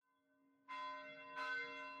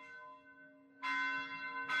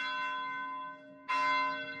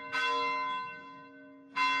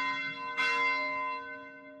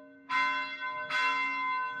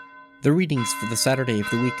The readings for the Saturday of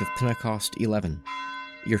the week of Pentecost 11,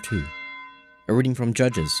 Year 2. A reading from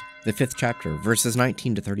Judges, the 5th chapter, verses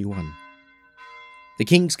 19 to 31. The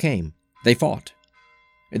kings came, they fought.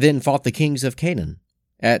 Then fought the kings of Canaan,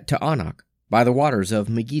 at Taanach, by the waters of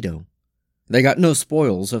Megiddo. They got no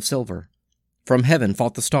spoils of silver. From heaven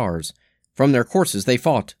fought the stars. From their courses they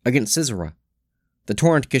fought against Sisera. The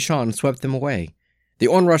torrent Kishon swept them away. The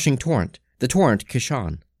onrushing torrent, the torrent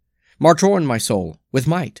Kishon. March on, my soul, with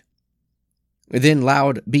might. Then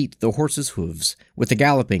loud beat the horses' hoofs, with the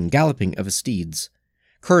galloping of his steeds.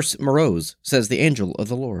 Curse Meroz, says the angel of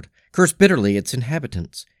the Lord. Curse bitterly its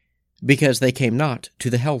inhabitants, because they came not to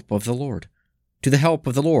the help of the Lord. To the help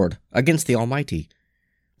of the Lord against the Almighty.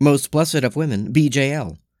 Most blessed of women be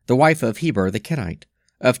Jael, the wife of Heber the Kenite,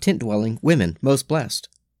 of tent-dwelling women most blessed.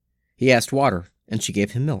 He asked water, and she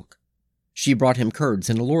gave him milk. She brought him curds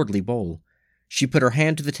in a lordly bowl. She put her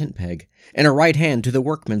hand to the tent peg, and her right hand to the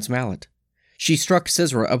workman's mallet. She struck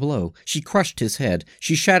Sisera a blow, she crushed his head,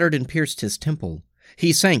 she shattered and pierced his temple.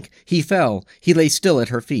 He sank, he fell, he lay still at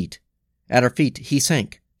her feet. At her feet he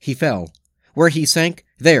sank, he fell. Where he sank,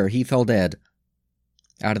 there he fell dead.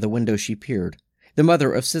 Out of the window she peered. The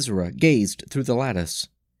mother of Sisera gazed through the lattice.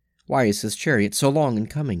 Why is his chariot so long in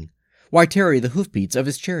coming? Why tarry the hoofbeats of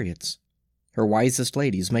his chariots? Her wisest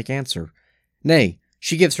ladies make answer. Nay,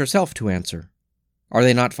 she gives herself to answer. Are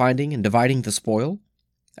they not finding and dividing the spoil?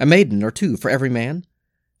 A maiden or two for every man?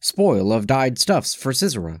 Spoil of dyed stuffs for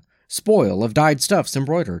Sisera, spoil of dyed stuffs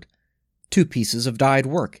embroidered. 2 pieces of dyed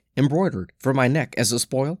work embroidered for my neck as a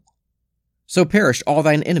spoil? So perish all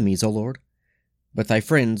thine enemies, O Lord. But thy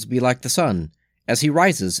friends be like the sun, as he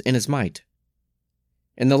rises in his might.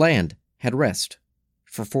 And the land had rest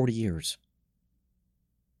for 40 years.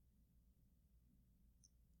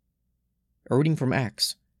 A reading from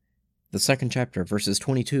Acts, the 2nd chapter, verses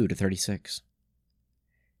 22 to 36.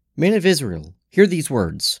 Men of Israel, hear these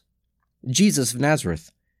words. Jesus of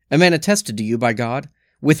Nazareth, a man attested to you by God,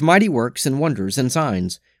 with mighty works and wonders and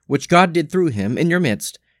signs, which God did through him in your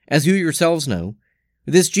midst, as you yourselves know,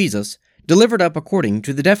 this Jesus, delivered up according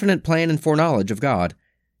to the definite plan and foreknowledge of God,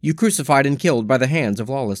 you crucified and killed by the hands of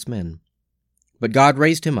lawless men. But God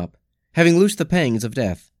raised him up, having loosed the pangs of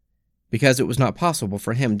death, because it was not possible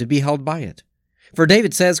for him to be held by it. For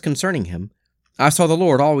David says concerning him, I saw the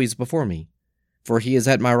Lord always before me, for he is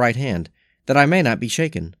at my right hand, that I may not be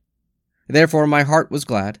shaken. Therefore my heart was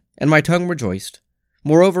glad, and my tongue rejoiced.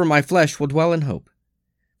 Moreover my flesh will dwell in hope.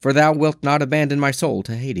 For thou wilt not abandon my soul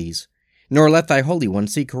to Hades, nor let thy Holy One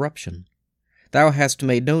see corruption. Thou hast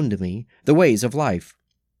made known to me the ways of life.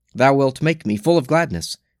 Thou wilt make me full of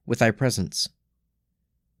gladness with thy presence.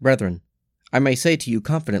 Brethren, I may say to you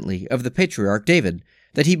confidently of the patriarch David,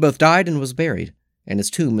 that he both died and was buried, and his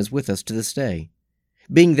tomb is with us to this day.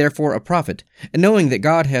 Being therefore a prophet, and knowing that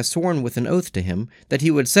God has sworn with an oath to him that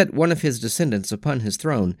he would set one of his descendants upon his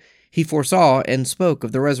throne, he foresaw and spoke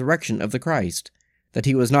of the resurrection of the Christ, that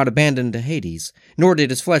he was not abandoned to Hades, nor did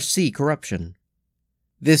his flesh see corruption.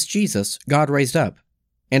 This Jesus God raised up,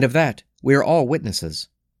 and of that we are all witnesses.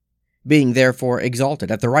 Being therefore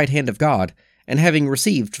exalted at the right hand of God, and having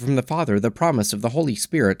received from the Father the promise of the Holy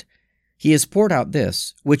Spirit, he has poured out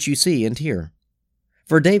this, which you see and hear.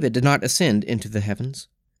 For David did not ascend into the heavens,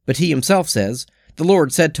 but he himself says, The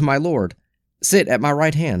Lord said to my Lord, Sit at my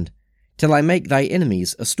right hand, till I make thy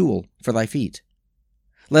enemies a stool for thy feet.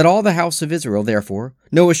 Let all the house of Israel, therefore,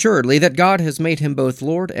 know assuredly that God has made him both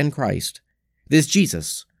Lord and Christ, this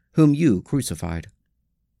Jesus, whom you crucified.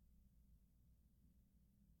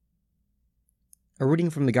 A reading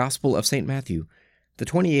from the Gospel of St. Matthew, the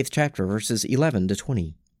 28th chapter, verses 11 to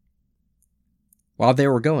 20. While they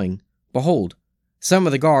were going, behold, some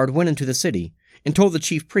of the guard went into the city, and told the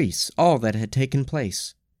chief priests all that had taken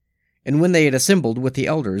place. And when they had assembled with the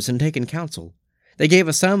elders and taken counsel, they gave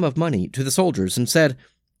a sum of money to the soldiers, and said,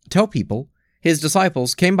 Tell people, his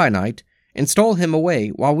disciples came by night, and stole him away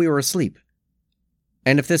while we were asleep.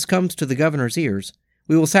 And if this comes to the governor's ears,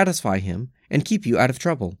 we will satisfy him, and keep you out of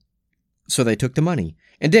trouble. So they took the money,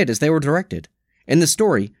 and did as they were directed, and the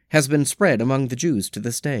story has been spread among the Jews to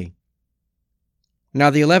this day. Now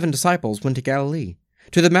the 11 disciples went to Galilee,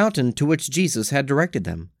 to the mountain to which Jesus had directed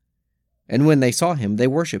them. And when they saw him, they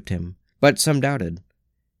worshipped him, but some doubted.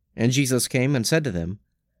 And Jesus came and said to them,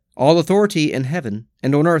 All authority in heaven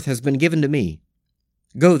and on earth has been given to me.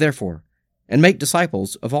 Go, therefore, and make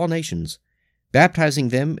disciples of all nations, baptizing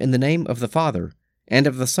them in the name of the Father, and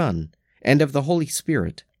of the Son, and of the Holy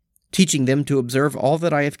Spirit, teaching them to observe all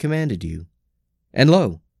that I have commanded you. And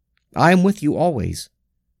lo, I am with you always,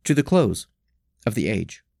 to the close of the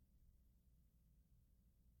age.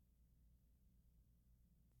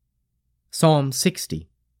 Psalm 60.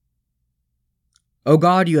 O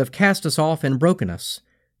God, you have cast us off and broken us.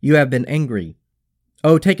 You have been angry.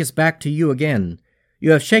 O take us back to you again.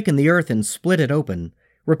 You have shaken the earth and split it open.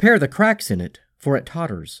 Repair the cracks in it, for it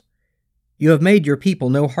totters. You have made your people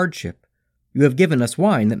no hardship. You have given us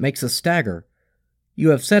wine that makes us stagger. You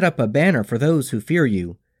have set up a banner for those who fear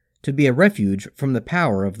you, to be a refuge from the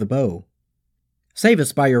power of the bow. Save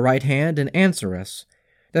us by your right hand and answer us,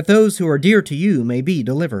 that those who are dear to you may be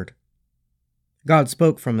delivered. God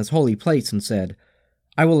spoke from his holy place and said,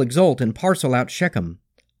 I will exult and parcel out Shechem.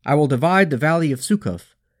 I will divide the valley of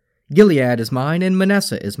Succoth. Gilead is mine and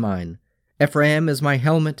Manasseh is mine. Ephraim is my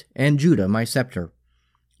helmet and Judah my scepter.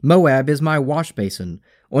 Moab is my wash basin.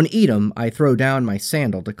 On Edom I throw down my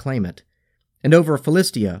sandal to claim it. And over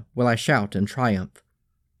Philistia will I shout in triumph.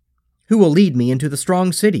 Who will lead me into the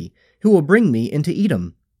strong city? Who will bring me into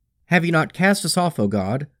Edom? Have you not cast us off, O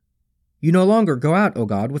God? You no longer go out, O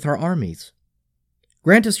God, with our armies.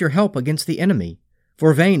 Grant us your help against the enemy,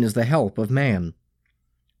 for vain is the help of man.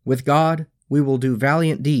 With God we will do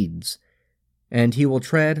valiant deeds, and he will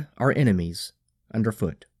tread our enemies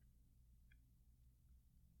underfoot.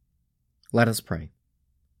 Let us pray.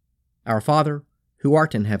 Our Father, who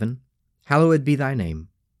art in heaven, hallowed be thy name.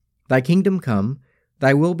 Thy kingdom come,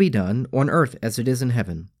 thy will be done, on earth as it is in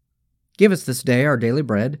heaven. Give us this day our daily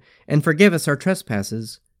bread, and forgive us our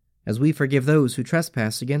trespasses, as we forgive those who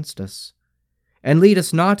trespass against us. And lead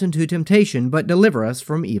us not into temptation, but deliver us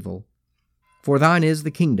from evil. For thine is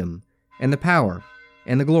the kingdom, and the power,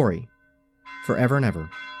 and the glory, forever and ever.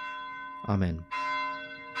 Amen.